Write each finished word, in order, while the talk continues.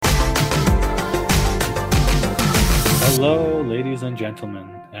Hello, ladies and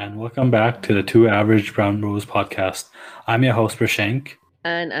gentlemen, and welcome back to the Two Average Brown Rose podcast. I'm your host, Prashank.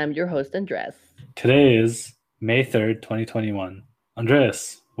 And I'm your host, Andres. Today is May 3rd, 2021.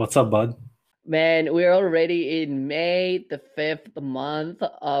 Andres, what's up, bud? Man, we're already in May, the fifth month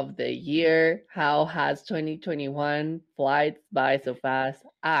of the year. How has 2021 flies by so fast?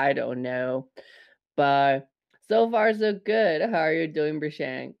 I don't know. But so far, so good. How are you doing,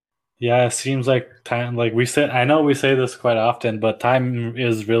 Brishang? Yeah, it seems like time, like we say, I know we say this quite often, but time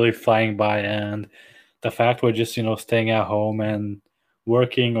is really flying by. And the fact we're just, staying at home and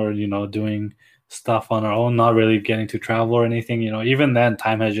working or, doing stuff on our own, not really getting to travel or anything, even then,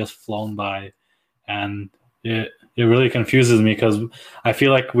 time has just flown by. And it really confuses me because I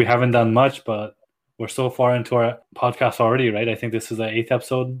feel like we haven't done much, but we're so far into our podcast already, right? I think this is the eighth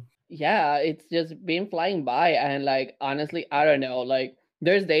episode. Yeah, it's just been flying by. And honestly, I don't know.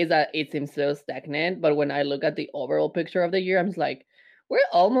 There's days that it seems so stagnant, but when I look at the overall picture of the year, I'm just like, we're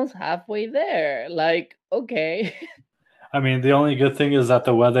almost halfway there. Okay. I mean, the only good thing is that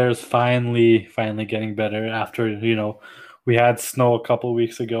the weather is finally getting better after, we had snow a couple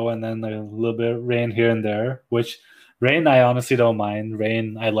weeks ago and then a little bit of rain here and there, which rain I honestly don't mind.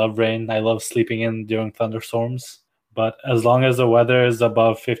 Rain, I love rain. I love sleeping in during thunderstorms. But as long as the weather is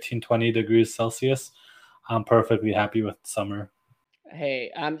above 15, 20 degrees Celsius, I'm perfectly happy with summer.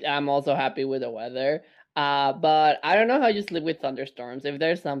 Hey, I'm also happy with the weather. But I don't know how you sleep with thunderstorms. If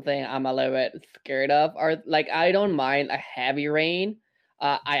there's something I'm a little bit scared of, or I don't mind a heavy rain.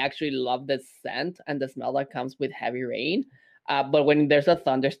 I actually love the scent and the smell that comes with heavy rain. But when there's a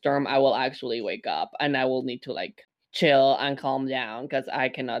thunderstorm, I will actually wake up and I will need to chill and calm down because I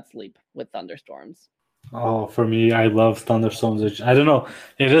cannot sleep with thunderstorms. Oh, for me, I love thunderstorms. I don't know.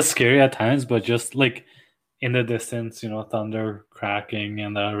 It is scary at times, but just like in the distance, thunder cracking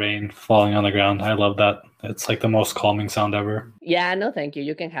and the rain falling on the ground. I love that. It's like the most calming sound ever. Yeah, no, thank you.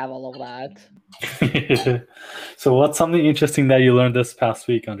 You can have all of that. So, what's something interesting that you learned this past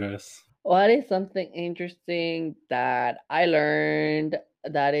week, Andres? What is something interesting that I learned?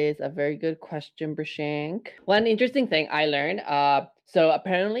 That is a very good question, Brashank. One interesting thing I learned. So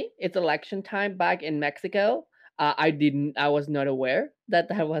apparently it's election time back in Mexico. I was not aware that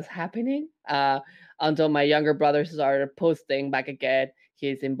that was happening. Until my younger brother started posting back again.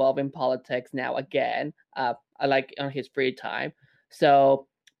 He's involved in politics now again. Like on his free time. So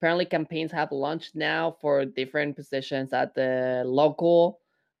apparently campaigns have launched now for different positions at the local,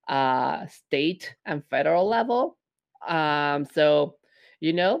 state and federal level. So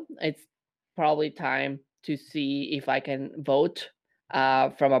it's probably time to see if I can vote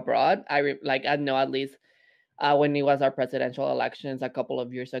from abroad. I know at least when it was our presidential elections a couple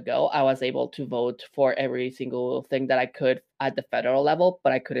of years ago, I was able to vote for every single thing that I could at the federal level,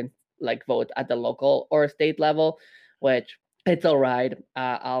 but I couldn't vote at the local or state level, which it's all right.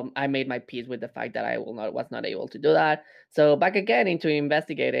 I made my peace with the fact that I was not able to do that. So back again into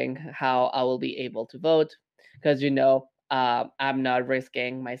investigating how I will be able to vote, because I'm not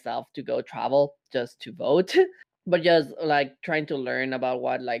risking myself to go travel just to vote. But just trying to learn about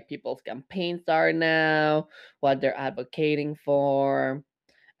what people's campaigns are now, what they're advocating for,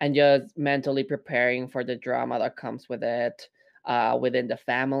 and just mentally preparing for the drama that comes with it. Within the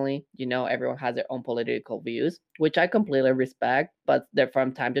family, everyone has their own political views, which I completely respect, but there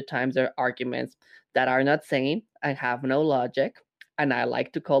from time to time there are arguments that are not sane and have no logic, and I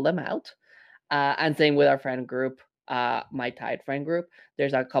like to call them out. And same with our friend group, my tight friend group.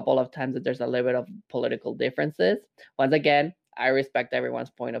 There's a couple of times that there's a little bit of political differences. Once again, I respect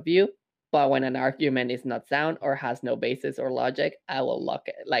everyone's point of view, but when an argument is not sound or has no basis or logic, I will look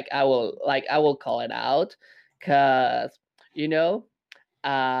it. I will call it out, because you know,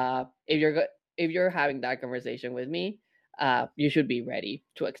 if you're having that conversation with me, you should be ready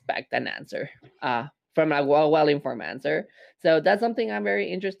to expect an answer. From a well informed answer. So that's something I'm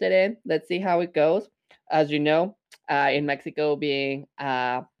very interested in. Let's see how it goes. As you know, in Mexico being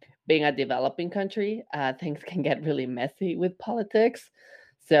a developing country, things can get really messy with politics.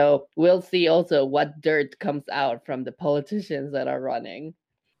 So we'll see also what dirt comes out from the politicians that are running.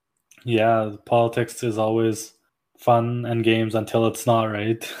 Yeah, politics is always fun and games until it's not,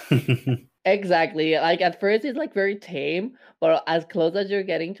 right? Exactly. At first it's very tame, but as close as you're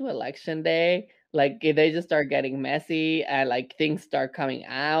getting to election day, they just start getting messy and things start coming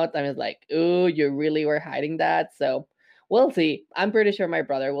out. I was like, ooh, you really were hiding that. So we'll see. I'm pretty sure my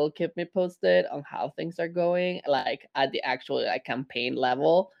brother will keep me posted on how things are going, at the actual campaign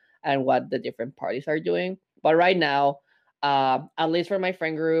level and what the different parties are doing. But right now, at least for my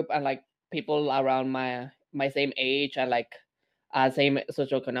friend group and people around my same age and same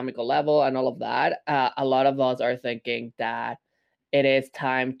socioeconomical level and all of that, a lot of us are thinking that it is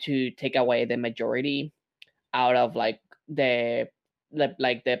time to take away the majority out of like the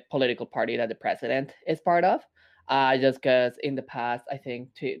political party that the president is part of. Just because in the past, I think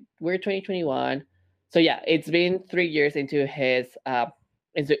we're 2021, so yeah, it's been 3 years into his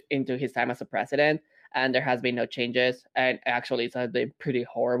time as a president, and there has been no changes, and actually it's been pretty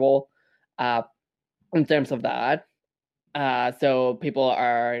horrible uh, in terms of that. So people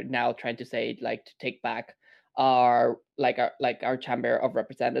are now trying to say like to take back our chamber of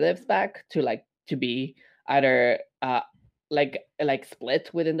representatives back to to be either split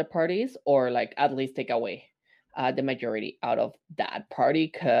within the parties, or like at least take away the majority out of that party,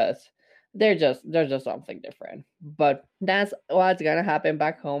 because there's just something different. But that's what's gonna happen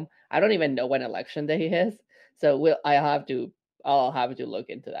back home. I don't even know when election day is, so I'll have to look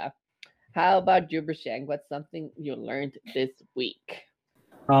into that. How about you, Brishang? What's something you learned this week?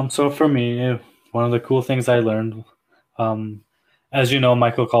 So for me, one of the cool things I learned, um, as you know,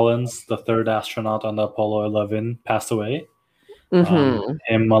 Michael Collins, the third astronaut on the Apollo 11, passed away. Mm-hmm.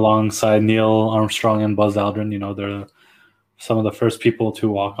 Him alongside Neil Armstrong and Buzz Aldrin, they're some of the first people to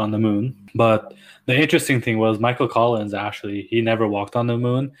walk on the moon. But the interesting thing was Michael Collins, actually, he never walked on the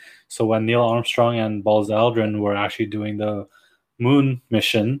moon. So when Neil Armstrong and Buzz Aldrin were actually doing the moon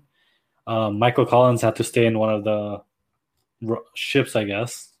mission, Michael Collins had to stay in one of the ships, I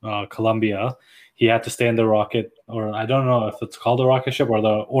guess, Columbia. He had to stay in the rocket, or I don't know if it's called the rocket ship or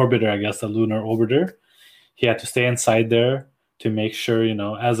the orbiter, I guess, the lunar orbiter. He had to stay inside there to make sure,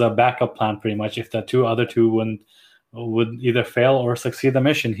 as a backup plan, pretty much, if the other two would either fail or succeed the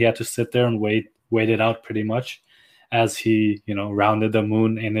mission, he had to sit there and wait it out pretty much as he, rounded the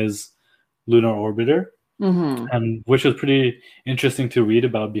moon in his lunar orbiter. Mm-hmm. And which was pretty interesting to read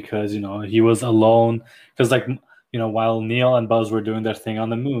about because, he was alone. Because, while Neil and Buzz were doing their thing on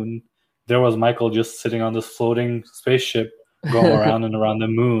the moon, there was Michael just sitting on this floating spaceship going around and around the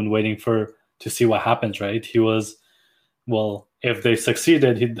moon waiting to see what happens, right? He was, well, if they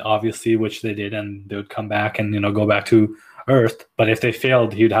succeeded, he'd obviously, which they did, and they would come back and, go back to Earth. But if they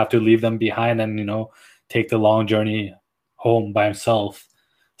failed, he'd have to leave them behind and, take the long journey home by himself.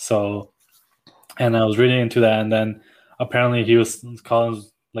 So, and I was reading into that, and then apparently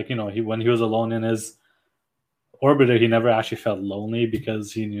Collins, when he was alone in his orbiter, he never actually felt lonely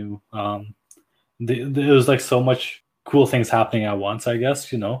because he knew there was like so much cool things happening at once, I guess,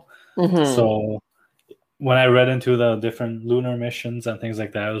 Mm-hmm. So when I read into the different lunar missions and things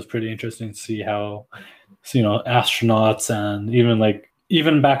like that, it was pretty interesting to see how, astronauts and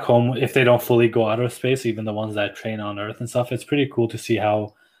even back home, if they don't fully go out of space, even the ones that train on Earth and stuff, it's pretty cool to see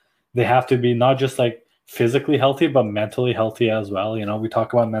how they have to be not just like physically healthy, but mentally healthy as well. We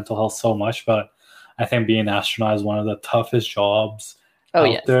talk about mental health so much, but I think being an astronaut is one of the toughest jobs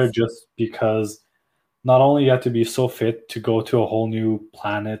out there, just because not only you have to be so fit to go to a whole new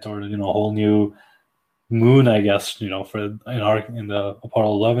planet or, a whole new moon, I guess, in the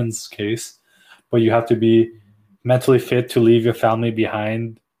Apollo 11's case, but you have to be mentally fit to leave your family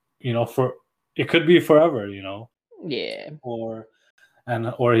behind, for it could be forever, Yeah.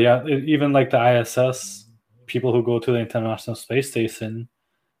 Even like the ISS, people who go to the International Space Station,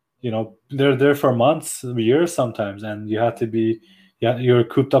 they're there for months, years sometimes, and you're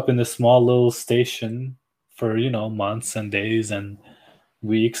cooped up in this small little station for, months and days and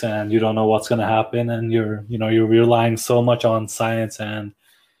weeks, and you don't know what's going to happen, and you're relying so much on science, and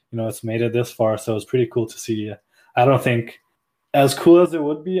it's made it this far, so it's pretty cool to see. I don't think, as cool as it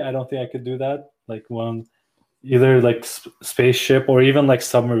would be, I don't think I could do that, like one either like spaceship or even like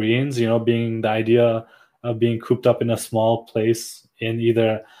submarines, being the idea of being cooped up in a small place in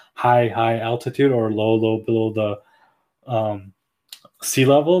either high altitude or low below the sea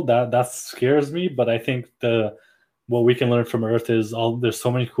level, that scares me. But I think what we can learn from Earth is there's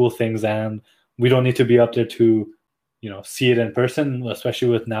so many cool things, and we don't need to be up there to see it in person, especially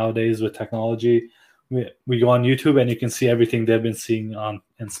with nowadays with technology. We go on YouTube and you can see everything they've been seeing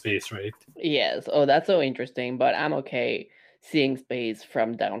in space, right? Yes. Oh, that's so interesting, but I'm okay seeing space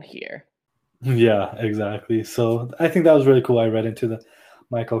from down here. Yeah, exactly. So I think that was really cool. I read into the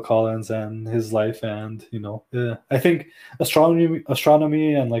Michael Collins and his life, and I think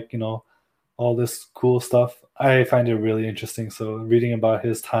astronomy and all this cool stuff, I find it really interesting. So reading about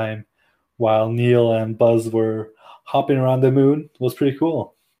his time while Neil and Buzz were hopping around the moon was pretty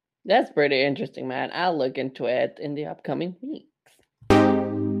cool. That's pretty interesting, man. I'll look into it in the upcoming weeks.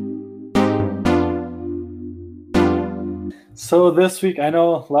 So this week, I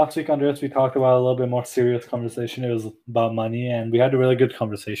know last week on this we talked about a little bit more serious conversation. It was about money, and we had a really good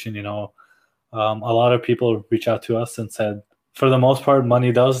conversation. A lot of people reached out to us and said for the most part,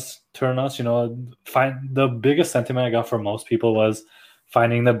 money does turn us. Find the biggest sentiment I got from most people was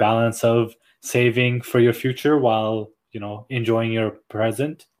finding the balance of saving for your future while enjoying your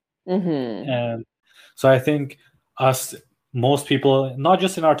present. Mm-hmm. And so I think us, most people, not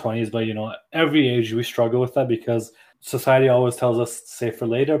just in our 20s, but every age, we struggle with that because society always tells us save for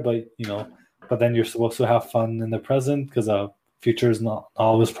later, but then you're supposed to have fun in the present because a future is not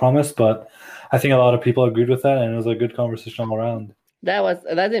always promised. But I think a lot of people agreed with that, and it was a good conversation all around. That's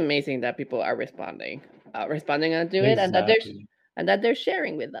amazing that people are responding onto it, Exactly. and that they're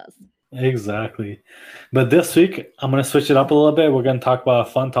sharing with us. Exactly. But this week, I'm going to switch it up a little bit. We're going to talk about a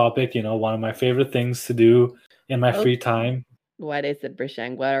fun topic, one of my favorite things to do in my Oh, free time. what is it,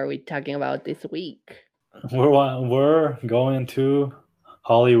 Brishang? What are we talking about this week? We're going to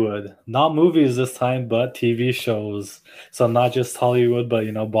Hollywood. Not movies this time, but TV shows. So not just Hollywood, but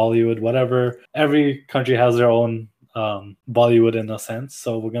Bollywood, whatever. Every country has their own Bollywood in a sense.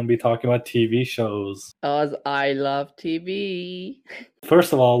 So we're going to be talking about TV shows. As I love TV.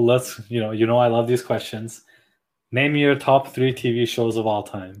 First of all, let's I love these questions. Name your top 3 TV shows of all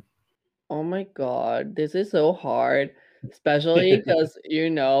time. Oh my god, this is so hard. Especially because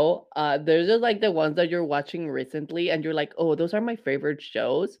there's just like the ones that you're watching recently and you're like, oh, those are my favorite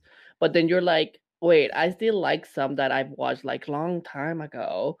shows. But then you're like, wait, I still like some that I've watched like long time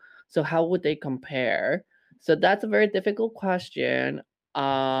ago. So how would they compare? So that's a very difficult question.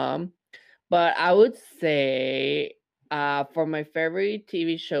 Um, but I would say for my favorite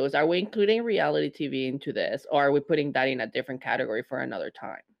TV shows, are we including reality TV into this, or are we putting that in a different category for another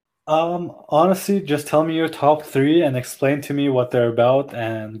time? Honestly, just tell me your top 3 and explain to me what they're about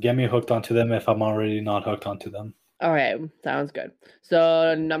and get me hooked onto them if I'm already not hooked onto them. All right, sounds good.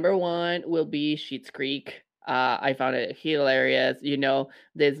 So number one will be Schitt's Creek. I found it hilarious.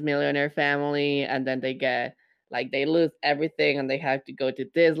 This millionaire family, and then they lose everything, and they have to go to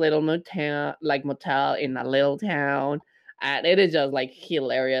this little motel in a little town, and it is just like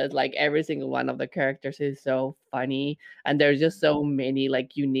hilarious. Like every single one of the characters is so funny, and there's just so many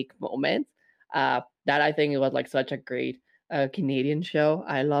like unique moments. That I think it was like such a great Canadian show.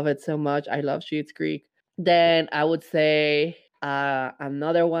 I love it so much. I love Schitt's Creek. Then I would say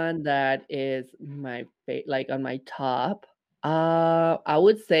another one that is like on my top. I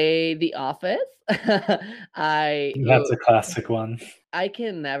would say The Office. I That's a classic one. I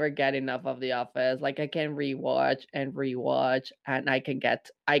can never get enough of The Office. Like I can rewatch and rewatch, and I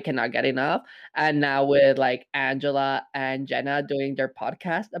cannot get enough. And now with like Angela and Jenna doing their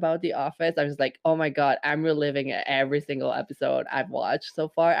podcast about The Office, I was like, oh my god, I'm reliving every single episode I've watched so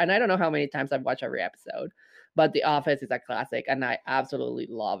far. And I don't know how many times I've watched every episode, but The Office is a classic, and I absolutely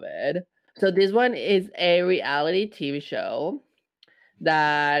love it. So this one is a reality TV show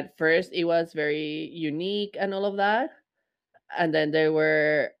that first it was very unique and all of that, and then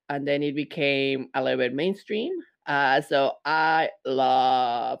it became a little bit mainstream. So I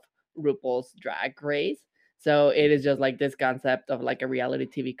love RuPaul's Drag Race. So it is just like this concept of like a reality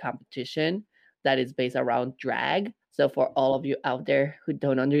TV competition that is based around drag. So for all of you out there who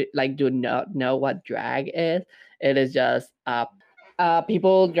do not know what drag is, it is just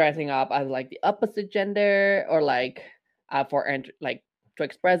people dressing up as like the opposite gender, or like like to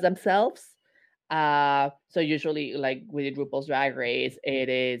express themselves. So usually, like with RuPaul's Drag Race, it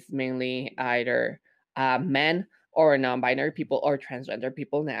is mainly either men or non-binary people or transgender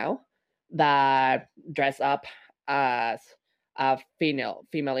people now that dress up as female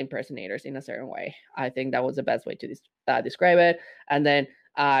impersonators in a certain way. I think that was the best way to describe it. And then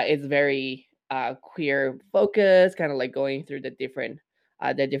it's very queer focused, kind of like going through the different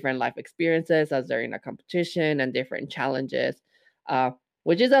life experiences as they're in a competition and different challenges,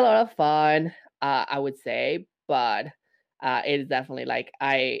 which is a lot of fun. I would say, but it is definitely like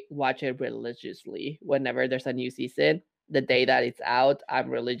I watch it religiously whenever there's a new season. The day that it's out, I'm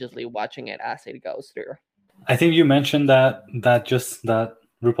religiously watching it as it goes through. I think you mentioned that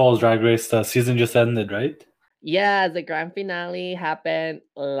RuPaul's Drag Race the season just ended, right? Yeah, the grand finale happened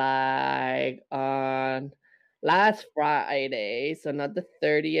like on last Friday, so not the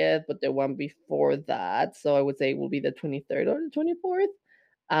 30th, but the one before that. So I would say it will be the 23rd or the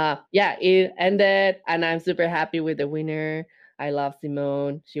 24th. Yeah, it ended, and I'm super happy with the winner. I love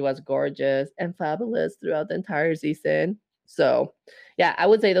Simone. She was gorgeous and fabulous throughout the entire season. So yeah, I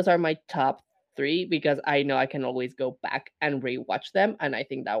would say those are my top three because I know I can always go back and rewatch them, and I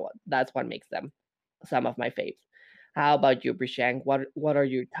think that's what makes them some of my faves. How about you, Brishang? What are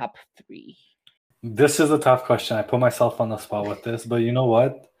your top three? This is a tough question. I put myself on the spot with this, but you know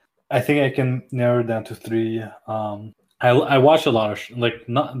what? I think I can narrow it down to 3. I watch a lot of like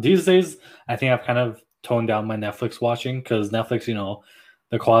not these days. I think I've kind of tone down my Netflix watching, because Netflix,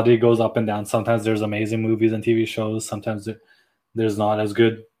 the quality goes up and down. Sometimes there's amazing movies and TV shows. Sometimes there's not as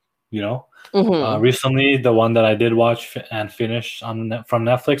good, Mm-hmm. Recently, the one that I did watch and finish from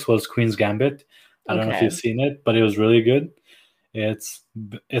Netflix was Queen's Gambit. I don't know if Okay. you've seen it, but it was really good. It's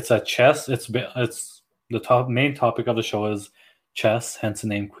it's a chess. It's the main topic of the show is chess, hence the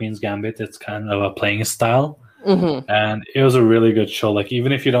name Queen's Gambit. It's kind of a playing style, Mm-hmm. and it was a really good show. Like,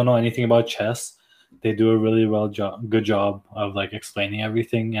 even if you don't know anything about chess, they do a really good job of like explaining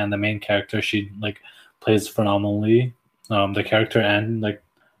everything. And the main character, she like plays phenomenally, the character and like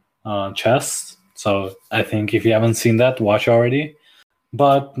chess. So I think if you haven't seen that, watch already.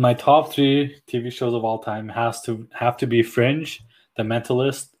 But my top three TV shows of all time have to be Fringe, The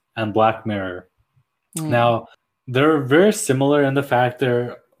Mentalist, and Black Mirror. Mm. Now, they're very similar in the fact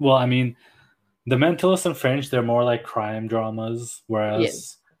I mean, The Mentalist and Fringe, they're more like crime dramas, Yes.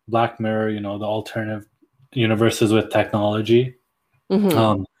 whereas Black Mirror, the alternative universes with technology. Mm-hmm.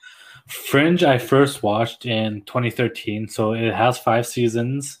 Um, Fringe, I first watched in 2013, so it has 5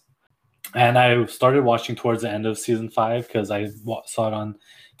 seasons. And I started watching towards the end of season 5 because I saw it on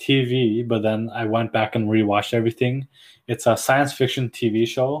TV, but then I went back and rewatched everything. It's a science fiction TV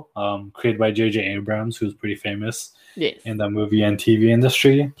show created by J.J. Abrams, who's pretty famous Yes. in the movie and TV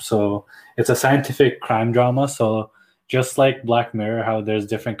industry. So it's a scientific crime drama. So just like Black Mirror, how there's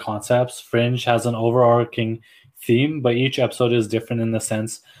different concepts, Fringe has an overarching theme, but each episode is different in the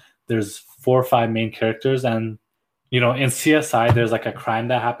sense there's 4 or 5 main characters, and in CSI there's like a crime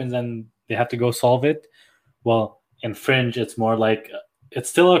that happens and they have to go solve it. Well, in Fringe, it's more like it's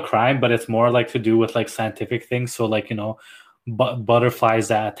still a crime, but it's more like to do with like scientific things. So like butterflies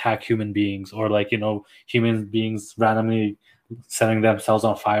that attack human beings, or like human beings randomly setting themselves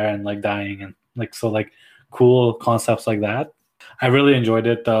on fire and like dying, and like so like cool concepts like that. I really enjoyed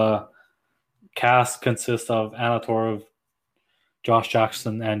it. The cast consists of Anna Torv, Josh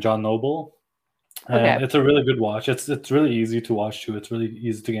Jackson, and John Noble. Okay. And it's a really good watch. It's really easy to watch too. It's really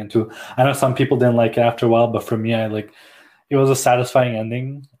easy to get into. I know some people didn't like it after a while, but for me, it was a satisfying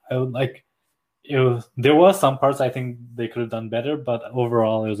ending. I would like it was, there was some parts I think they could have done better, but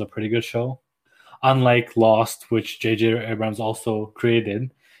overall it was a pretty good show. Unlike Lost, which J.J. Abrams also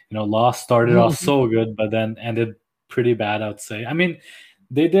created, Lost started off so good, but then ended pretty bad, I would say. I mean,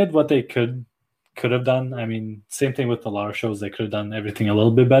 they did what they could have done. I mean, same thing with a lot of shows. They could have done everything a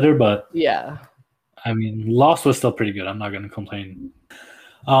little bit better, but Yeah. I mean, Lost was still pretty good. I'm not going to complain.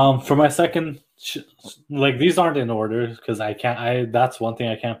 For my second, like these aren't in order because I can't. That's one thing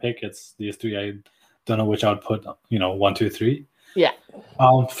I can't pick. It's these three. I don't know which I would put. 1, 2, 3. Yeah.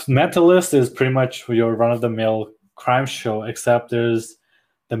 Mentalist is pretty much your run of the mill crime show, except there's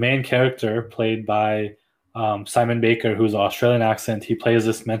the main character played by Simon Baker, who's an Australian accent. He plays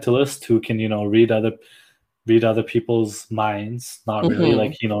this mentalist who can read other people's minds. Not really,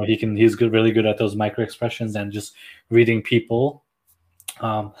 Mm-hmm. like he's good, really good at those micro expressions and just reading people.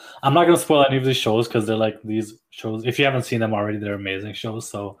 I'm not gonna spoil any of these shows because they're like these shows. If you haven't seen them already, they're amazing shows.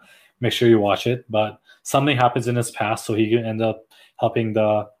 So make sure you watch it. But something happens in his past, so he can end up helping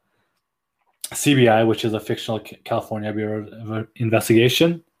the CBI, which is a fictional California Bureau of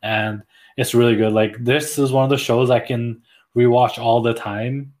Investigation, and it's really good. Like, this is one of the shows I can rewatch all the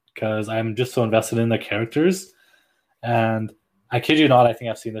time because I'm just so invested in the characters. And I kid you not, I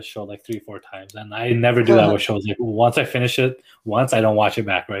think I've seen this show like 3, 4 times, and I never do that with shows. Like, once I finish it, I don't watch it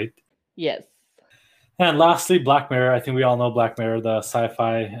back, right? Yes. And lastly, Black Mirror. I think we all know Black Mirror, the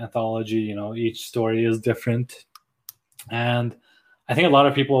sci-fi anthology. Each story is different, and I think a lot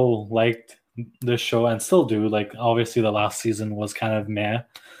of people liked this show and still do. Like, obviously, the last season was kind of meh,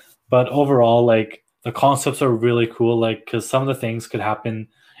 but overall, like, the concepts are really cool. Like, because some of the things could happen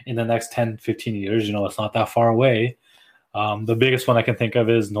in the next 10, 15 years. It's not that far away. The biggest one I can think of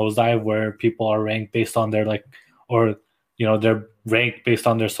is Nosedive, where people are ranked based on their they're ranked based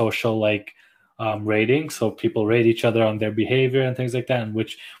on their social rating. So people rate each other on their behavior and things like that, and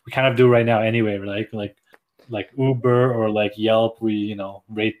which we kind of do right now anyway. Like Uber or like Yelp, we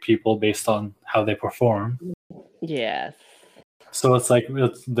rate people based on how they perform. Yes. So it's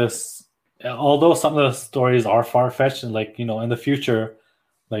this. Although some of the stories are far fetched, and in the future,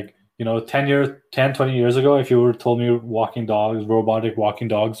 like 10, 20 years ago, if you were told me robotic walking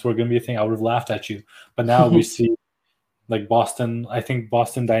dogs were going to be a thing, I would have laughed at you. But now we see like Boston. I think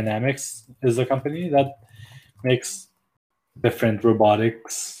Boston Dynamics is a company that makes different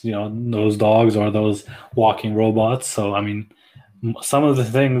robotics, those dogs or those walking robots. So I mean, some of the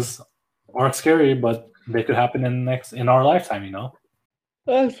things aren't scary, but they could happen in our lifetime.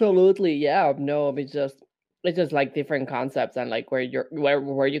 Absolutely. Yeah. No, it's just it's just like different concepts and like where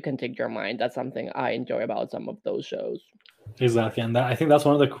you can take your mind. That's something I enjoy about some of those shows. Exactly, and I think that's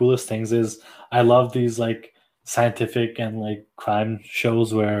one of the coolest things is I love these like scientific and like crime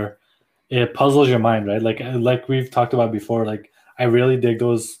shows where it puzzles your mind, right? Like we've talked about before, like I really dig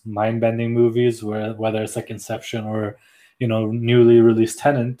those mind-bending movies where whether it's like Inception or newly released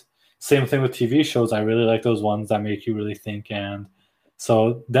Tenant. Same thing with TV shows. I really like those ones that make you really think, and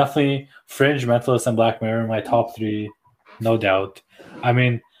so definitely Fringe, Mentalist, and Black Mirror are my top three, no doubt. I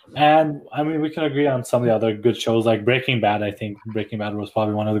mean, we can agree on some of the other good shows like Breaking Bad. I think Breaking Bad was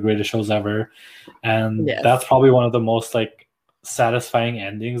probably one of the greatest shows ever, and that's Yes. probably one of the most like satisfying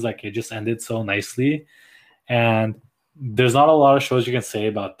endings. Like it just ended so nicely, and there's not a lot of shows you can say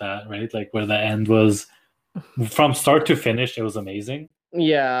about that, right? Like where the end was from start to finish, it was amazing.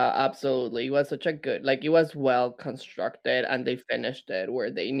 Yeah, absolutely. It was such a good, like it was well constructed and they finished it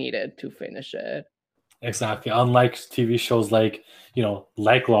where they needed to finish it. Exactly. Unlike TV shows like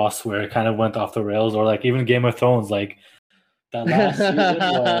like Lost, where it kind of went off the rails, or like even Game of Thrones, like that last season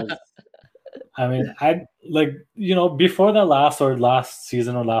was. I mean, I like before the last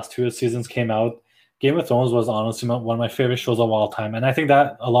season or last two seasons came out, Game of Thrones was honestly one of my favorite shows of all time, and I think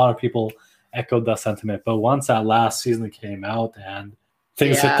that a lot of people echoed that sentiment. But once that last season came out and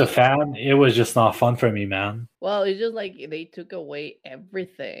things hit Yeah. the fan, it was just not fun for me, man. Well, it's just like they took away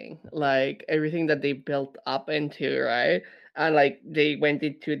everything, like everything that they built up into, right? And like they went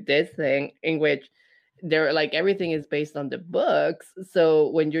into this thing in which they're like everything is based on the books. So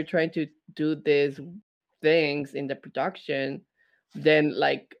when you're trying to do these things in the production, then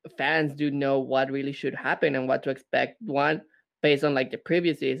like fans do know what really should happen and what to expect. One, based on like the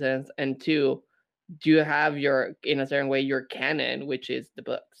previous seasons, and two, do you have your in a certain way your canon, which is the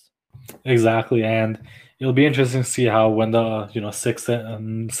books. Exactly, and it'll be interesting to see how when the sixth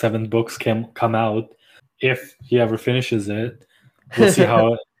and seventh books come out, if he ever finishes it, we'll see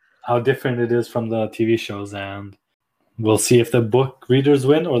how different it is from the TV shows, and we'll see if the book readers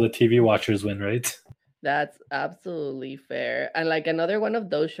win or the TV watchers win, right? That's absolutely fair. And like another one of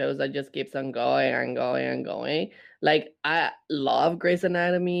those shows that just keeps on going and going and going. Like I love Grey's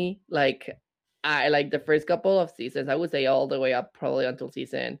Anatomy. Like I like the first couple of seasons. I would say all the way up probably until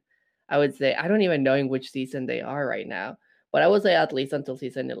season. I would say I don't even know in which season they are right now. But I would say at least until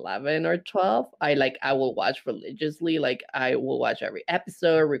season 11 or 12. I will watch religiously. Like I will watch every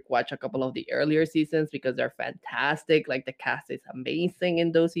episode, watch a couple of the earlier seasons because they're fantastic. Like the cast is amazing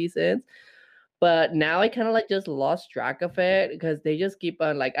in those seasons, but now I kind of like just lost track of it because they just keep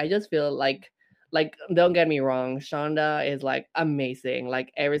on like I just feel like don't get me wrong, Shonda is like amazing.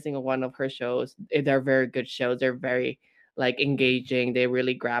 Like every single one of her shows, they're very good shows. They're very like engaging. They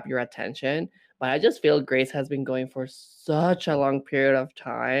really grab your attention. But I just feel Grace has been going for such a long period of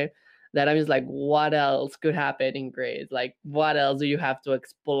time that I'm just like, what else could happen in Grace? Like, what else do you have to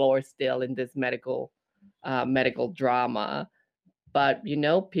explore still in this medical drama? But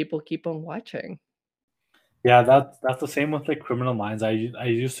people keep on watching. Yeah, that's the same with like Criminal Minds. I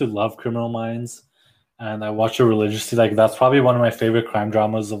used to love Criminal Minds, and I watch it religiously. Like that's probably one of my favorite crime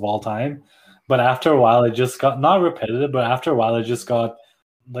dramas of all time. But after a while, it just got not repetitive, but after a while, it just got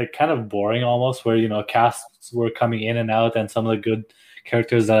like kind of boring almost. Where casts were coming in and out, and some of the good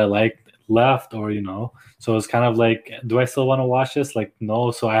characters that I liked left, or so it's kind of like, do I still want to watch this? Like no,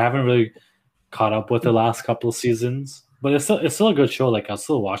 so I haven't really caught up with the last couple of seasons. But it's still a good show. Like I'll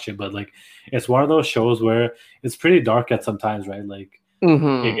still watch it, but like it's one of those shows where it's pretty dark at sometimes, right? Like it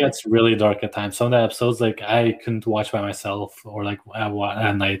Mm-hmm. gets really dark at times. Some of the episodes like I couldn't watch by myself or like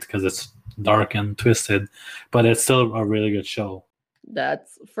at night because it's dark and twisted, but it's still a really good show.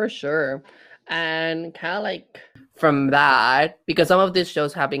 That's for sure. And kind of like from that, because some of these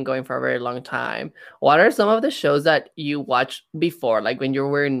shows have been going for a very long time, what are some of the shows that you watched before, like when you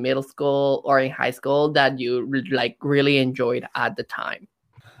were in middle school or in high school, that you like really enjoyed at the time?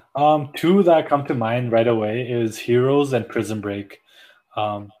 Two that come to mind right away is Heroes and Prison Break.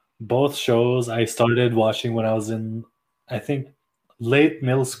 Both shows I started watching when I was in, I think, late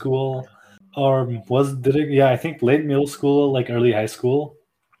middle school, or was did it? Yeah, I think late middle school, like early high school.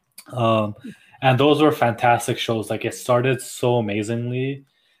 Um, and those were fantastic shows. Like it started so amazingly,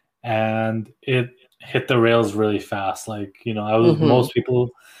 and it hit the rails really fast. Like Mm-hmm. most people,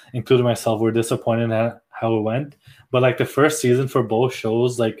 including myself, were disappointed at how it went. But like the first season for both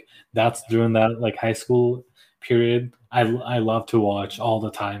shows, like that's during that like high school period. I love to watch all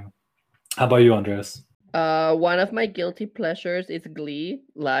the time. How about you, Andres? One of my guilty pleasures is Glee.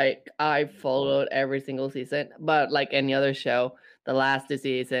 Like I followed every single season, but like any other show, the last two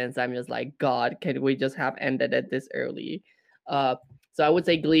seasons, I'm just like, God, can we just have ended it this early? So I would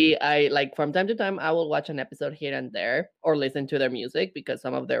say Glee. I like from time to time I will watch an episode here and there or listen to their music because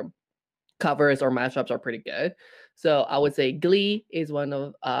some of their covers or mashups are pretty good. So I would say Glee is one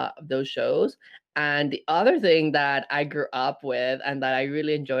of those shows. And the other thing that I grew up with and that I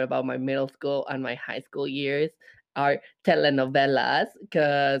really enjoyed about my middle school and my high school years are telenovelas,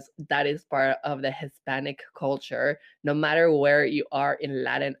 because that is part of the Hispanic culture. No matter where you are in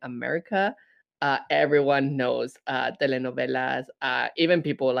Latin America, everyone knows telenovelas. Even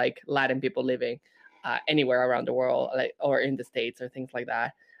people like Latin people living anywhere around the world, like or in the States or things like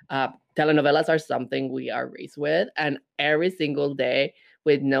that. Telenovelas are something we are raised with, and every single day,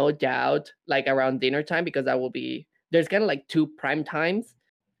 with no doubt, like around dinner time, because that will be there's kind of like two prime times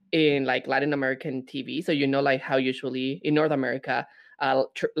in like Latin American TV. So like how usually in North America,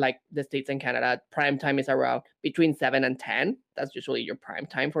 like the States and Canada, prime time is around between 7 and 10. That's usually your prime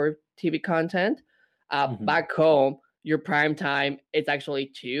time for TV content. Back home, your prime time is actually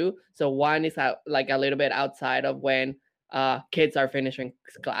 2. So one is out like a little bit outside of when kids are finishing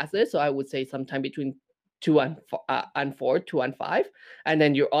classes. So I would say sometime between 2 and 4, 2 and 5, and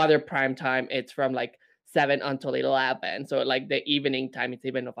then your other prime time it's from like 7 until 11. So like the evening time is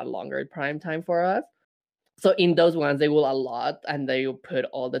even of a longer prime time for us. So in those ones they will allot and they will put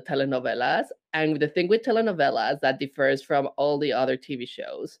all the telenovelas. And the thing with telenovelas that differs from all the other TV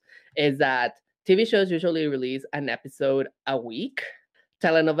shows is that TV shows usually release an episode a week.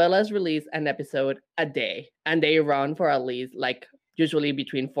 Telenovelas release an episode a day, and they run for at least like usually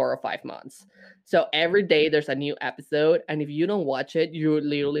between 4 or 5 months. So every day there's a new episode, and if you don't watch it, you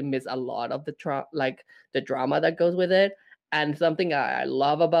literally miss a lot of the drama that goes with it. And something I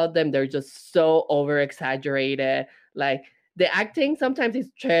love about them, they're just so over exaggerated. Like the acting sometimes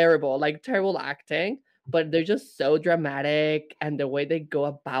is terrible, like terrible acting, but they're just so dramatic, and the way they go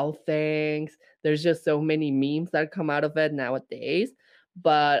about things. There's just so many memes that come out of it nowadays,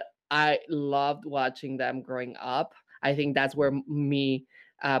 but I loved watching them growing up. I think that's where me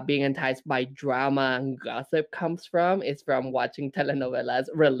being enticed by drama and gossip comes from. Is from watching telenovelas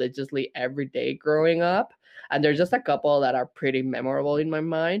religiously every day growing up. And there's just a couple that are pretty memorable in my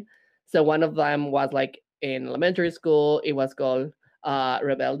mind. So one of them was like in elementary school. It was called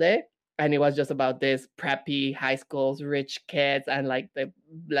Rebelde, and it was just about this preppy high school's rich kids and like the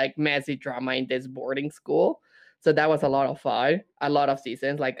like messy drama in this boarding school. So that was a lot of fun, a lot of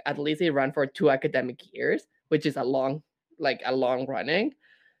seasons. Like at least it ran for 2 academic years, which is a long running.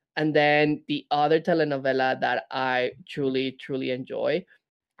 And then the other telenovela that I truly, truly enjoy,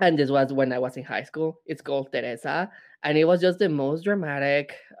 and this was when I was in high school, it's called Teresa. And it was just the most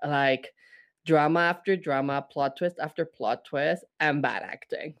dramatic, like drama after drama, plot twist after plot twist, and bad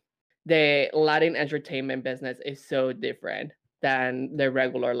acting. The Latin entertainment business is so different than the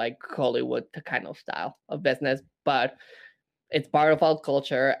regular like Hollywood kind of style of business, but it's part of our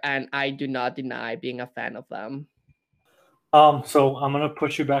culture, and I do not deny being a fan of them. So I'm gonna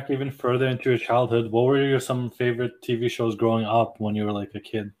push you back even further into your childhood. What were your some favorite TV shows growing up when you were like a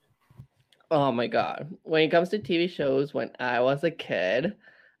kid? Oh my god! When it comes to TV shows, when I was a kid,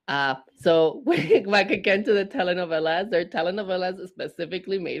 so back again to the telenovelas. They're telenovelas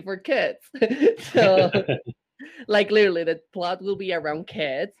specifically made for kids. So like literally the plot will be around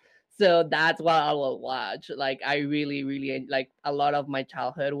kids, so that's what I will watch. Like I really really like a lot of my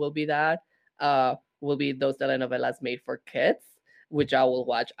childhood will be that will be those telenovelas made for kids, which I will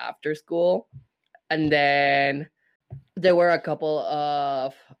watch after school. And then there were a couple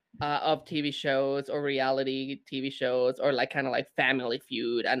of TV shows or reality TV shows or like kind of like Family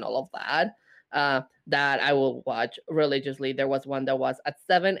Feud and all of that that I will watch religiously. There was one that was at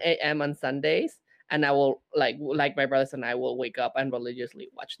 7 a.m. on Sundays, and I will like my brothers and I will wake up and religiously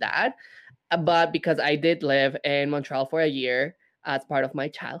watch that. But because I did live in Montreal for a year as part of my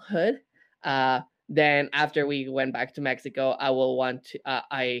childhood, then after we went back to Mexico, I will want to.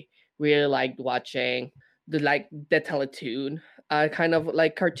 I really liked watching the Teletoon kind of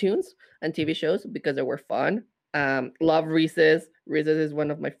like cartoons and TV shows because they were fun. Love Reese's. Reese's is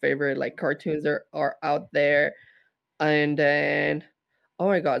one of my favorite like cartoons are out there. And then oh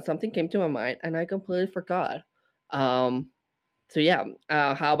my god, something came to my mind and I completely forgot. Um, so yeah,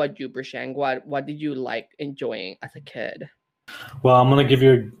 how about you, Brishang? What did you like enjoying as a kid? Well, I'm gonna give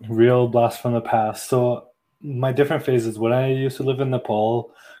you a real blast from the past. So my different phases. When I used to live in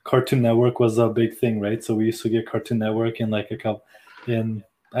Nepal, Cartoon Network was a big thing, right? So we used to get Cartoon Network in like a couple in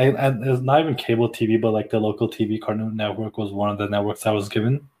it's not even cable TV, but like the local TV. Cartoon Network was one of the networks I was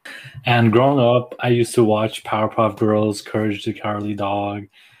given. And growing up, I used to watch Powerpuff Girls, Courage the Cowardly Dog,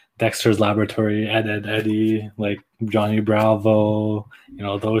 Dexter's Laboratory, Ed, Ed, Eddie, like Johnny Bravo.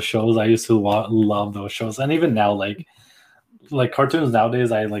 Those shows. I used to love those shows, and even now, like like cartoons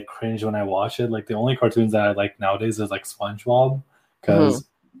nowadays, I like cringe when I watch it. Like the only cartoons that I like nowadays is like SpongeBob, Mhm. because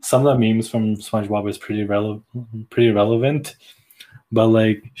some of the memes from SpongeBob is pretty relevant. But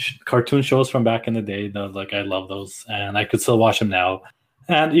like cartoon shows from back in the day, those like I love those, and I could still watch them now.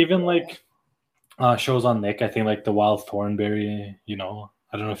 And even like shows on Nick, I think like the Wild Thornberry.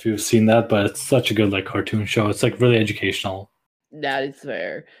 I don't know if you've seen that, but it's such a good like cartoon show. It's like really educational. That is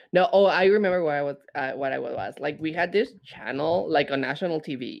fair. No, oh, I remember what I was like. We had this channel like on national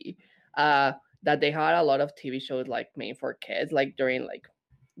TV, uh, that they had a lot of TV shows like made for kids, like during like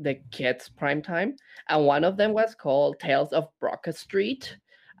the kids' prime time, and one of them was called Tales of Broca Street,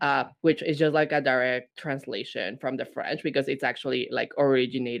 which is just like a direct translation from the French because it's actually like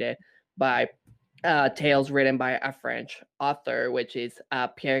originated by tales written by a French author, which is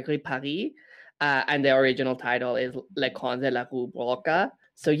Pierre Paris, and the original title is Le Conte de la Rue Broca.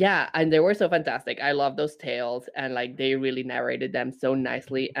 So yeah, and they were so fantastic. I love those tales, and like they really narrated them so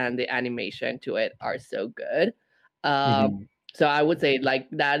nicely, and the animation to it are so good. Um, Mhm. so I would say like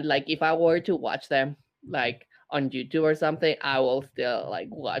that. Like if I were to watch them, like on YouTube or something, I will still like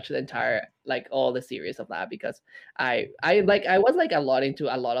watch the entire like all the series of that because I was like a lot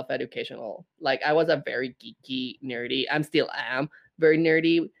into a lot of educational. Like I was a very geeky, nerdy. I'm still am very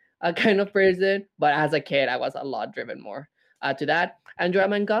nerdy kind of person, but as a kid, I was a lot driven more to that and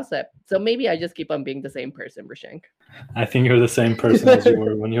drama and gossip. So maybe I just keep on being the same person, Brashank. I think you're the same person as you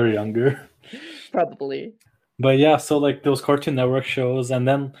were when you were younger. Probably. But yeah, so like those Cartoon Network shows, and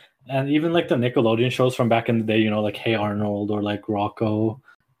even like the Nickelodeon shows from back in the day, like Hey Arnold or like Rocco,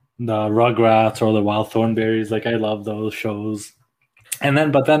 the Rugrats or the Wild Thornberries. Like I love those shows.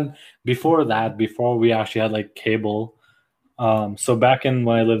 But then before that, before we actually had like cable, so back in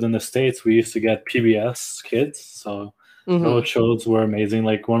when I lived in the States, we used to get PBS Kids. So Mm-hmm. those shows were amazing.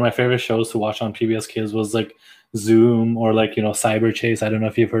 Like one of my favorite shows to watch on PBS Kids was like Zoom or like Cyber Chase. I don't know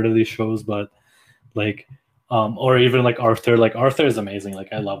if you've heard of these shows, but like or even like Arthur. Like Arthur is amazing.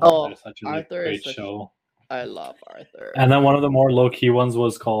 Like I love Arthur. Oh, It's such a like Arthur is great such. show. I love Arthur. And then one of the more low key ones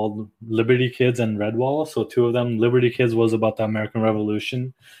was called Liberty Kids and Redwall. So two of them. Liberty Kids was about the American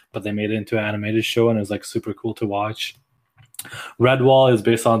Revolution, but they made it into an animated show, and it was like super cool to watch. Redwall is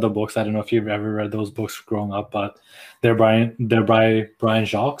based on the books. I don't know if you've ever read those books growing up, but they're by Brian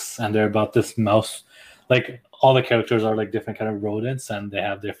Jacques, and they're about this mouse. Like all the characters are like different kind of rodents, and they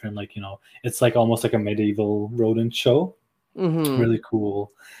have different like it's like almost like a medieval rodent show. Mm-hmm. Really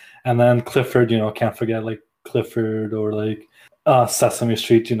cool. And then Clifford, can't forget like Clifford or like Sesame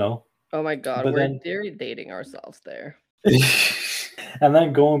Street. Oh my God, But we're then dating ourselves there. and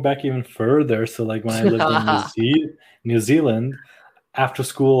then going back even further, so like when I lived in New Zealand, after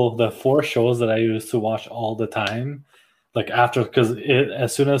school, the four shows that I used to watch all the time, like after, because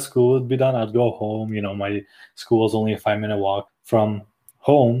as soon as school would be done, I'd go home. My school was only a 5-minute walk from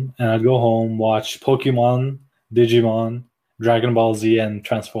home, and I'd go home, watch Pokemon, Digimon, Dragon Ball Z, and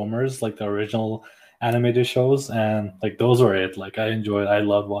Transformers, like the original animated shows, and like those were it. Like I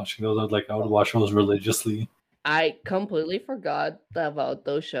loved watching those. I would watch those religiously. I completely forgot about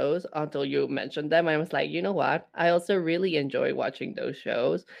those shows until you mentioned them. I was like, you know what? I also really enjoy watching those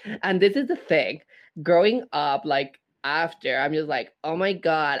shows. And this is the thing. Growing up, like after, I'm just like, oh my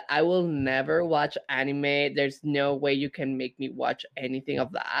God, I will never watch anime. There's no way you can make me watch anything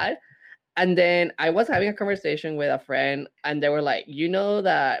of that. And then I was having a conversation with a friend, and they were like, you know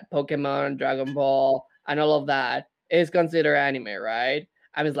that Pokemon, Dragon Ball, and all of that is considered anime, right?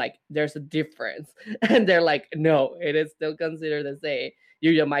 I was like, there's a difference. And they're like, no, it is still considered the same.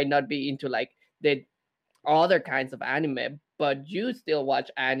 You might not be into like the other kinds of anime, but you still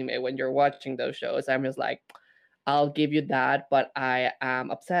watch anime when you're watching those shows. I'm just like, I'll give you that, but I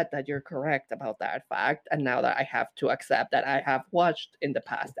am upset that you're correct about that fact. And now that I have to accept that I have watched in the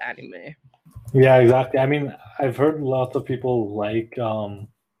past anime. Yeah, exactly. I mean, I've heard lots of people like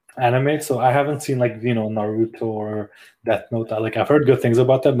anime, so I haven't seen like Naruto or Death Note. Like I've heard good things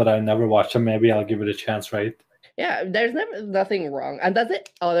about them, but I never watched them. Maybe I'll give it a chance, right? Yeah, there's never nothing wrong, and that's the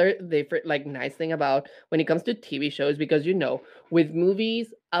other different like nice thing about when it comes to TV shows because with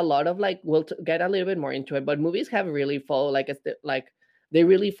movies a lot of like get a little bit more into it, but movies have really follow like like they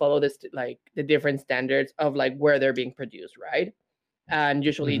really follow this like the different standards of like where they're being produced, right? And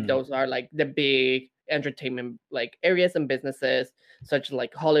usually Hmm. those are like the big entertainment like areas and businesses such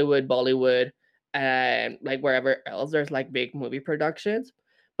like Hollywood, Bollywood, and like wherever else there's like big movie productions.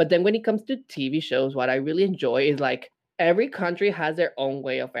 But then when it comes to TV shows, what I really enjoy is like every country has their own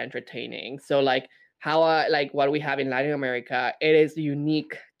way of entertaining. So like how like what we have in Latin America, it is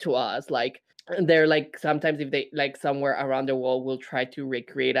unique to us. Like they're like sometimes if they like somewhere around the world will try to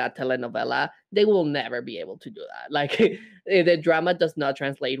recreate a telenovela, they will never be able to do that. Like the drama does not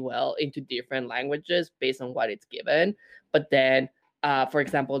translate well into different languages based on what it's given. But then for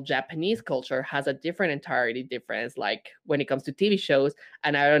example, Japanese culture has a different entirety difference, like when it comes to TV shows.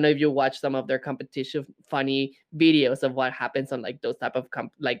 And I don't know if you watch some of their competition funny videos of what happens on like those type of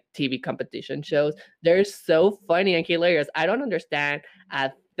like TV competition shows. They're so funny and hilarious. I don't understand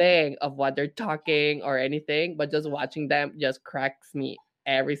a thing of what they're talking or anything, but just watching them just cracks me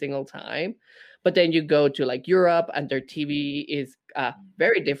every single time. But then you go to like Europe and their TV is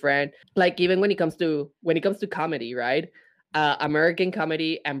very different. Like even when it comes to comedy, right? American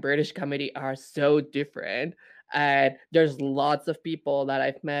comedy and British comedy are so different. And there's lots of people that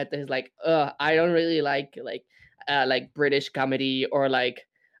I've met that's like, I don't really like British comedy, or like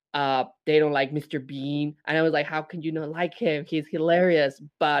they don't like Mr. Bean. And I was like, how can you not like him? He's hilarious.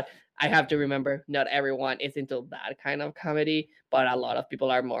 But I have to remember not everyone is into that kind of comedy, but a lot of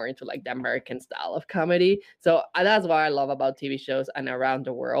people are more into like the American style of comedy. So that's what I love about TV shows and around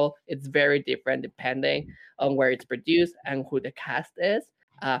the world. It's very different depending on where it's produced and who the cast is.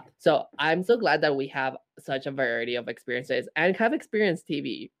 So I'm so glad that we have such a variety of experiences and have experienced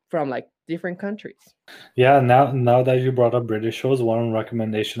TV from like different countries. Yeah, now that you brought up British shows, one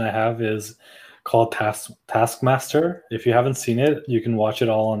recommendation I have is called Taskmaster. If you haven't seen it, you can watch it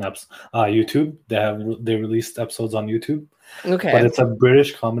all on YouTube. They released episodes on YouTube, but Okay. it's a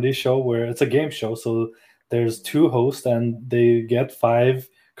British comedy show where it's a game show. So there's two hosts, and they get five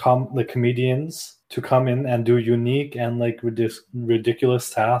the comedians to come in and do unique and like ridiculous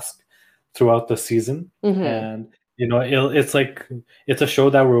tasks throughout the season. Mm-hmm. And it's like it's a show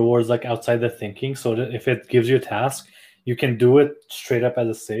that rewards like outside the thinking. So that if it gives you a task, you can do it straight up as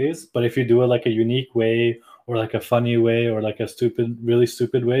it says. But if you do it like a unique way, or like a funny way, or like a really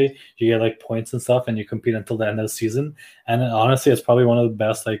stupid way, you get like points and stuff, and you compete until the end of the season. And honestly, it's probably one of the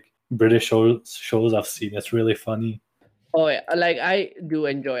best like British shows I've seen. It's really funny. Oh yeah, like I do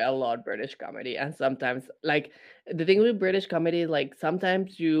enjoy a lot British comedy, and sometimes like the thing with British comedy is like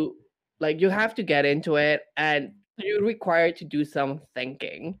sometimes you have to get into it and you're required to do some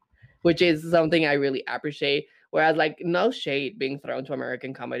thinking, which is something I really appreciate. Whereas like no shade being thrown to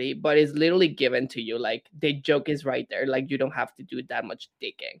American comedy, but it's literally given to you. Like the joke is right there. Like you don't have to do that much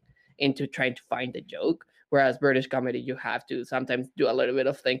digging into trying to find the joke. Whereas British comedy, you have to sometimes do a little bit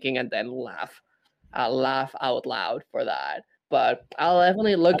of thinking and then laugh out loud for that. But I'll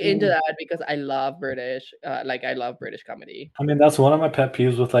definitely I look into mean, that because I love I love British comedy. that's one of my pet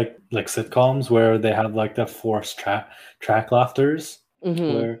peeves with like sitcoms where they have like the forced track laughters.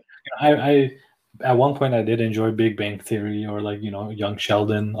 Hmm. Where I at one point I did enjoy Big Bang Theory, or like Young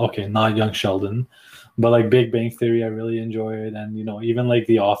Sheldon. Okay, not Young Sheldon, but like Big Bang Theory I really enjoyed, and even like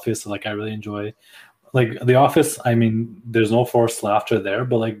The Office, like I really enjoy. Like The Office, there's no forced laughter there,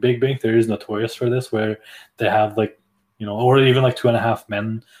 but like Big Bang Theory is notorious for this, where they have like, or even like Two and a Half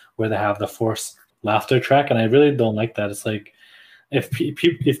Men, where they have the forced laughter track, and I really don't like that. It's like if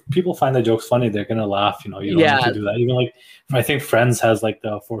people find the jokes funny, they're gonna laugh. You don't need to Yes, do that. Even like I think Friends has like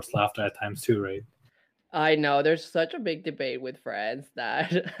the forced laughter at times too, right? I know. There's such a big debate with Friends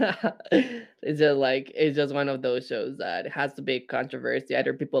that it's just one of those shows that has a big controversy.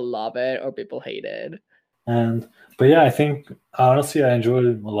 Either people love it or people hate it. And but yeah, I think honestly I enjoyed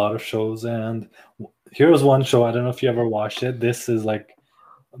a lot of shows, and here's one show. I don't know if you ever watched it. This is like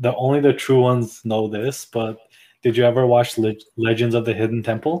the true ones know this, but did you ever watch Legends of the Hidden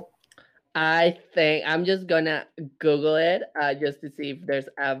Temple? I think I'm just gonna Google it just to see if there's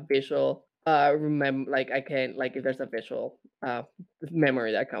a visual remember like I can like if there's a visual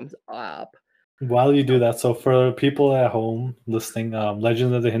memory that comes up. While you do that, so for people at home listening,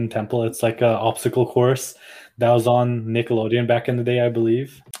 Legends of the Hidden Temple, it's like a obstacle course that was on Nickelodeon back in the day, I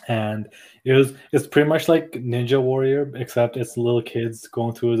believe. And it's pretty much like Ninja Warrior, except it's little kids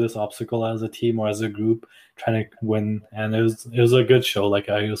going through this obstacle as a team or as a group trying to win. And it was a good show. Like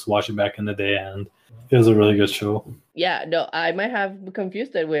I used to watch it back in the day, and it was a really good show. Yeah, no, I might have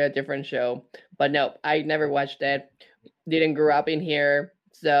confused it with a different show, but no, I never watched it. Didn't grow up in here,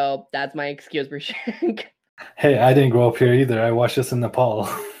 so that's my excuse for Shank. Hey, I didn't grow up here either. I watched this in Nepal.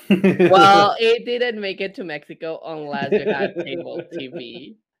 Well, it didn't make it to Mexico unless you had cable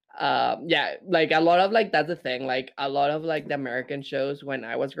TV. Yeah, like a lot of like that's the thing. Like a lot of like the American shows when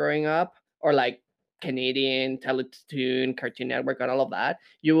I was growing up, or like Canadian Teletoon, Cartoon Network, and all of that,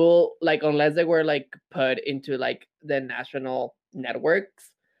 you will like unless they were like put into like the national networks,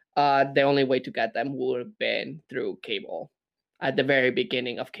 the only way to get them would have been through cable at the very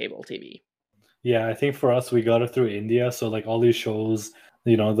beginning of cable TV. Yeah, I think for us, we got it through India. So like all these shows,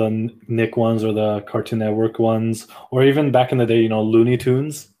 the Nick ones or the Cartoon Network ones, or even back in the day, Looney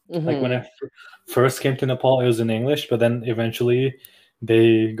Tunes. Like when Hmm. I first came to Nepal, it was in English, but then eventually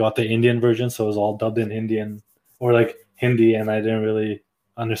they got the Indian version, so it was all dubbed in Indian or like Hindi, and I didn't really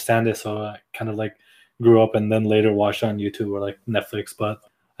understand it, so I kind of like grew up and then later watched on YouTube or like Netflix. But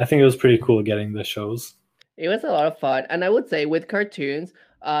I think it was pretty cool getting the shows. It was a lot of fun, and I would say with cartoons,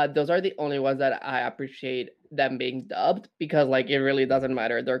 those are the only ones that I appreciate them being dubbed because like it really doesn't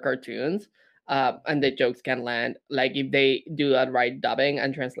matter. They're cartoons, and the jokes can land. Like if they do that right dubbing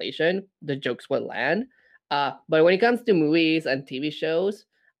and translation, the jokes will land. But when it comes to movies and TV shows,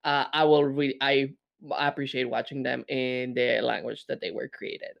 I appreciate watching them in the language that they were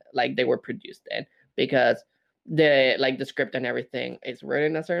created, like they were produced in, because the script and everything is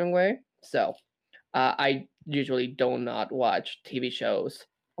written a certain way. So I usually do not watch TV shows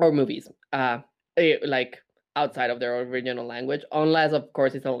or movies, like outside of their original language, unless of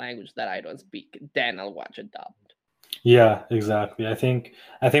course it's a language that I don't speak. Then I'll watch it dubbed. Yeah, exactly. I think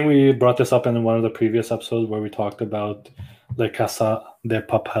we brought this up in one of the previous episodes where we talked about La Casa de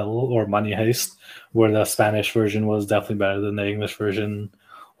Papel or Money Heist, where the Spanish version was definitely better than the English version,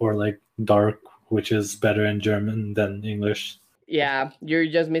 or like Dark, which is better in German than English. Yeah, you're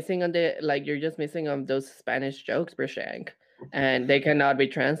just missing on those Spanish jokes, Brashank, and they cannot be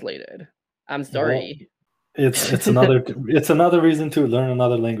translated. I'm Well, sorry. it's another reason to learn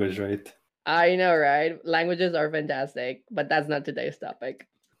another language, right? I know, right? Languages are fantastic, but that's not today's topic.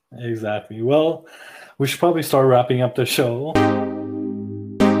 Exactly. Well, we should probably start wrapping up the show.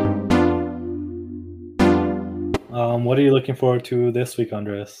 What are you looking forward to this week,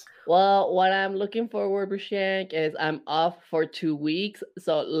 Andres? Well, what I'm looking forward, Brashank, is I'm off for 2 weeks,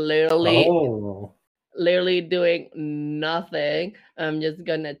 so Oh, literally doing nothing. I'm just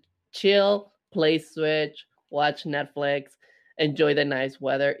gonna chill, play Switch, watch Netflix, enjoy the nice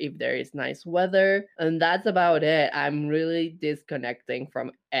weather if there is nice weather, and that's about it. I'm really disconnecting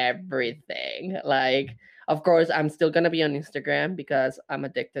from everything. Like, of course, I'm still gonna be on Instagram because I'm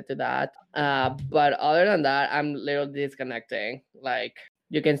addicted to that. But other than that, I'm literally disconnecting. Like,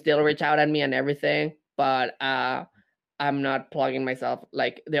 you can still reach out at me and everything, but I'm not plugging myself.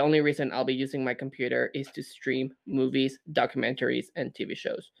 Like the only reason I'll be using my computer is to stream movies, documentaries, and TV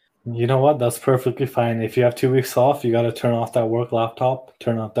shows. you know what? That's perfectly fine. If you have 2 weeks off, you got to turn off that work laptop,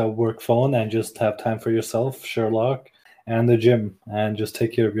 turn off that work phone, and just have time for yourself, Sherlock, and the gym, and just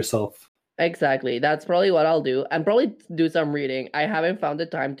take care of yourself. Exactly. That's probably what I'll do. And probably do some reading. I haven't found the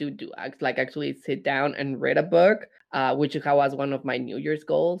time to actually sit down and read a book, which was one of my New Year's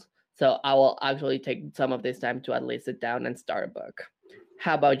goals. So I will actually take some of this time to at least sit down and start a book.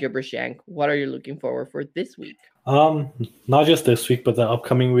 How about your Brashank? What are you looking forward for this week? Um, Not just this week, but the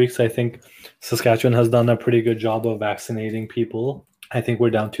upcoming weeks. I think Saskatchewan has done a pretty good job of vaccinating people. I think we're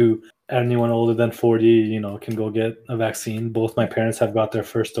down to anyone older than 40, can go get a vaccine. Both my parents have got their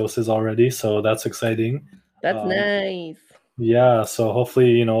first doses already, so that's exciting. That's Um, nice. yeah, so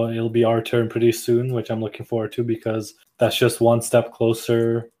hopefully, it'll be our turn pretty soon, which I'm looking forward to because that's just one step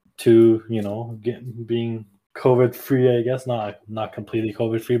closer to, being COVID free, I guess. Not completely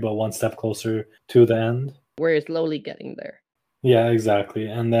COVID free, but one step closer to the end. We're slowly getting there. Yeah, exactly.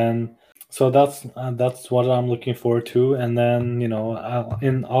 And then, so that's what I'm looking forward to. And then,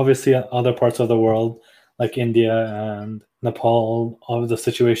 in obviously other parts of the world, like India and Nepal, all of the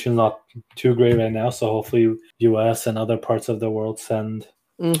situation's not too great right now. So hopefully, US and other parts of the world send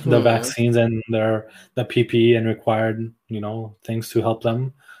the Mm-hmm. vaccines and the PPE and required, things to help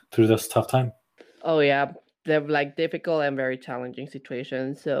them through this tough time. Oh yeah, they're like difficult and very challenging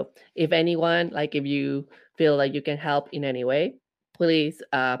situations. So if anyone, like if you feel like you can help in any way, please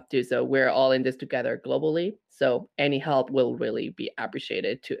do so. We're all in this together globally. So any help will really be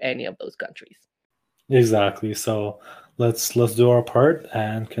appreciated to any of those countries. Exactly. So let's do our part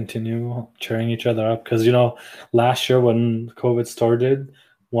and continue cheering each other up. Because last year when COVID started,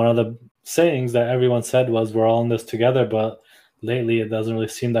 one of the sayings that everyone said was we're all in this together. But lately it doesn't really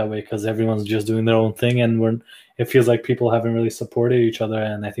seem that way because everyone's just doing their own thing, and it feels like people haven't really supported each other.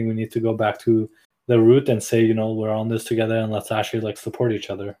 And I think we need to go back to the root and say, we're all in this together and let's actually like support each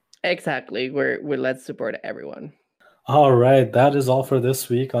other. Exactly. We're let's support everyone. All right, that is all for this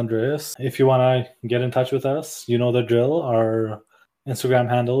week, Andreas. If you want to get in touch with us, you know the drill. Our Instagram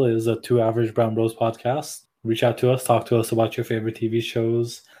handle is a Two Average Brown Bros podcast. Reach out to us, talk to us about your favorite TV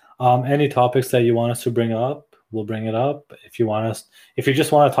shows. Any topics that you want us to bring up, we'll bring it up. If you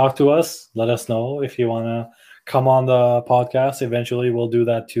just want to talk to us, let us know. If you want to come on the podcast, eventually we'll do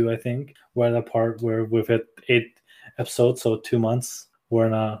that too. I think we're at a part where we've hit 8 episodes, so 2 months we're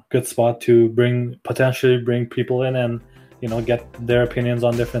in a good spot to potentially bring people in and get their opinions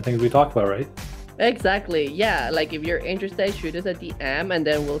on different things we talk about, right? Exactly. Yeah. Like if you're interested, shoot us a DM and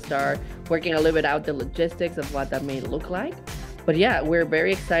then we'll start working a little bit out the logistics of what that may look like. But yeah, we're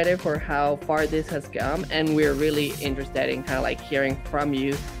very excited for how far this has come, and we're really interested in kind of like hearing from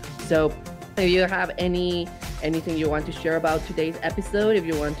you. So if you have anything you want to share about today's episode, if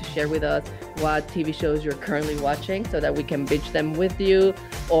you want to share with us what TV shows you're currently watching so that we can binge them with you,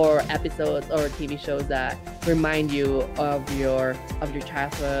 or episodes or TV shows that remind you of your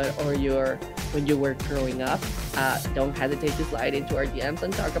childhood or when you were growing up, don't hesitate to slide into our DMs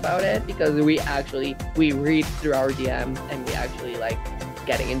and talk about it, because we read through our DMs and we actually like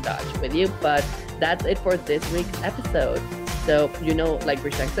getting in touch with you. But that's it for this week's episode. So, like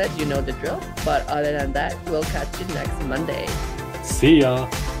Brishak said, you know the drill. But other than that, we'll catch you next Monday. See ya.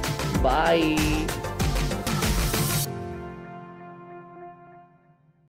 Bye.